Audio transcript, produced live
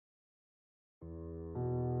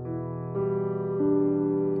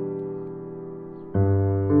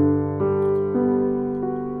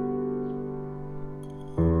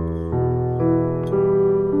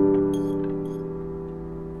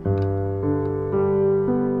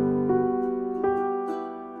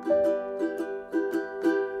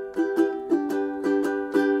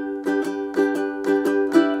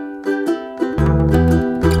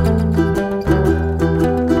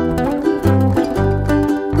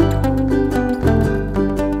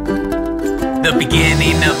The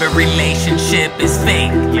beginning of a relationship is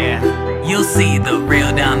fake. You'll see the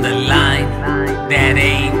real down the line. That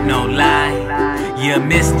ain't no lie. You're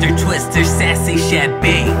Mr. Twister, sassy shad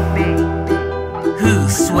bait, who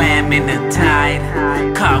swam in the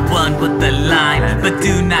tide, caught one with the line. But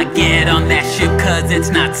do not get on that ship, cause it's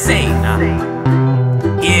not safe.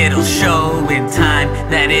 It'll show in time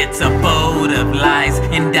that it's a boat of lies.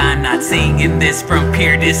 And I'm not singing this from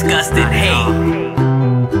pure disgust and hate.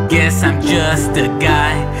 Guess I'm just a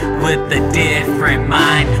guy with a different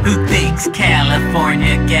mind, who thinks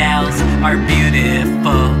California gals are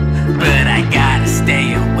beautiful, but I gotta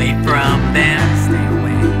stay away from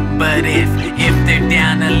them. But if they're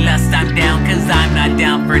down to lust, I'm down, cause I'm not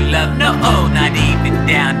down for love. No, not even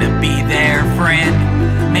down to be their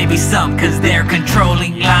friend. Maybe some, cause they're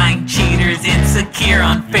controlling, lying cheaters, insecure,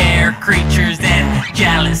 unfair creatures, and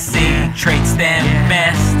jealousy traits them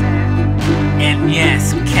best. And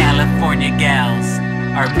yes, California gals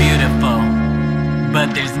are beautiful,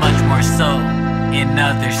 but there's much more so in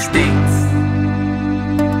other states.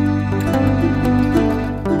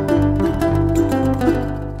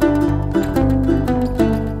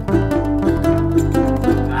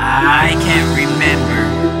 I can't remember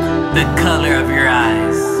the color of your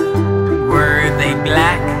eyes. Were they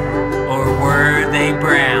black or were they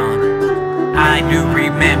brown? I do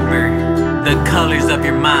remember the colors of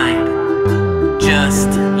your mind, just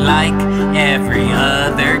like every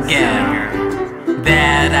other gal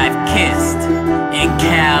that I've kissed in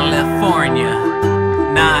California.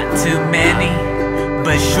 Not too many,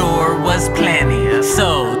 but sure was plenty.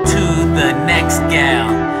 So to the next gal,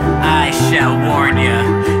 I shall warn ya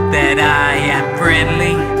that I am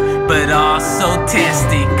friendly, but also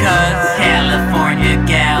testy, cause California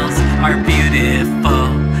gals are beautiful,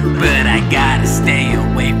 but I gotta stay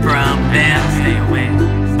away from them.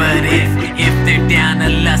 But if they're down to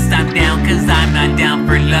lust, I'm down, cause I'm not down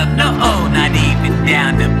for love. No, not even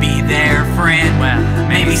down to be their friend.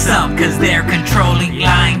 Maybe some, cause they're controlling,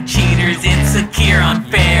 lying cheaters, insecure,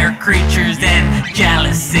 unfair creatures, and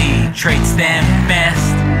jealousy traits them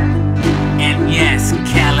best. And yes,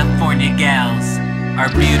 California gals are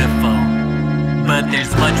beautiful, but there's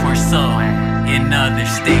much more so in other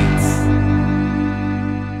states.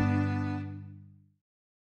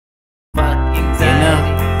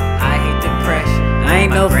 I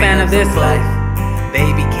ain't no fan of this life.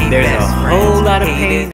 They became There's best a friends, whole lot of hated pain